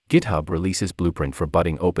GitHub releases blueprint for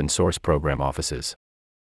budding open source program offices.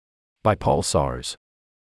 By Paul Sars.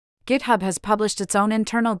 GitHub has published its own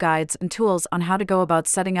internal guides and tools on how to go about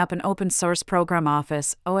setting up an open source program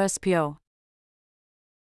office, OSPO.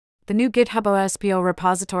 The new GitHub OSPO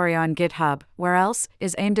repository on GitHub, where else,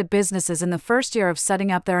 is aimed at businesses in the first year of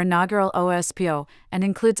setting up their inaugural OSPO, and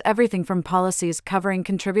includes everything from policies covering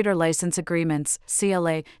contributor license agreements,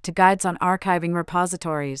 CLA, to guides on archiving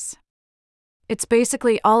repositories. It's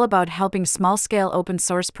basically all about helping small-scale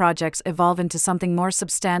open-source projects evolve into something more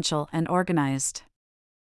substantial and organized.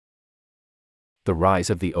 The rise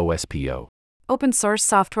of the OSPO. Open-source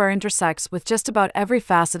software intersects with just about every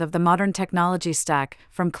facet of the modern technology stack,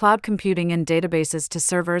 from cloud computing and databases to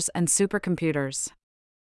servers and supercomputers.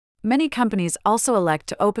 Many companies also elect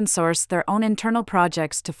to open-source their own internal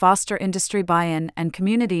projects to foster industry buy-in and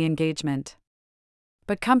community engagement.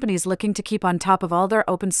 But companies looking to keep on top of all their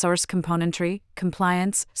open-source componentry,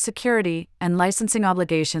 compliance, security, and licensing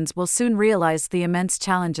obligations will soon realize the immense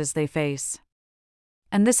challenges they face.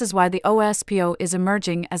 And this is why the OSPO is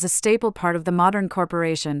emerging as a staple part of the modern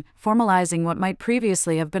corporation, formalizing what might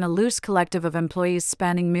previously have been a loose collective of employees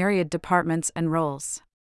spanning myriad departments and roles.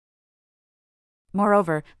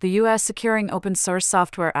 Moreover, the U.S. Securing Open Source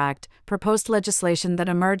Software Act, proposed legislation that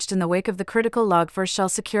emerged in the wake of the critical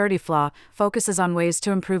Log4Shell security flaw, focuses on ways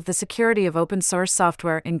to improve the security of open source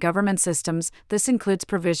software in government systems. This includes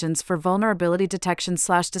provisions for vulnerability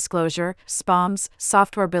detection/disclosure, SPOMS,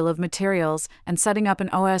 software bill of materials, and setting up an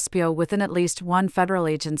OSPO within at least one federal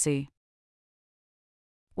agency.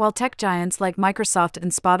 While tech giants like Microsoft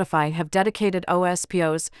and Spotify have dedicated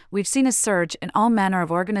OSPOs, we've seen a surge in all manner of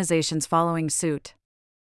organizations following suit.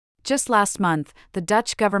 Just last month, the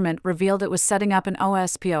Dutch government revealed it was setting up an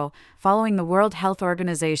OSPO, following the World Health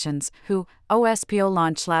Organization's OSPO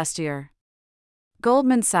launch last year.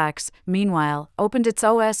 Goldman Sachs, meanwhile, opened its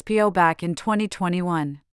OSPO back in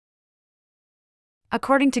 2021.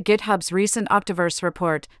 According to GitHub's recent Octoverse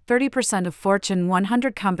report, 30% of Fortune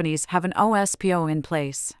 100 companies have an OSPO in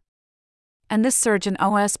place. And this surge in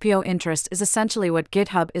OSPO interest is essentially what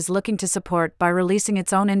GitHub is looking to support by releasing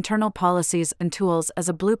its own internal policies and tools as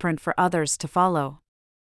a blueprint for others to follow.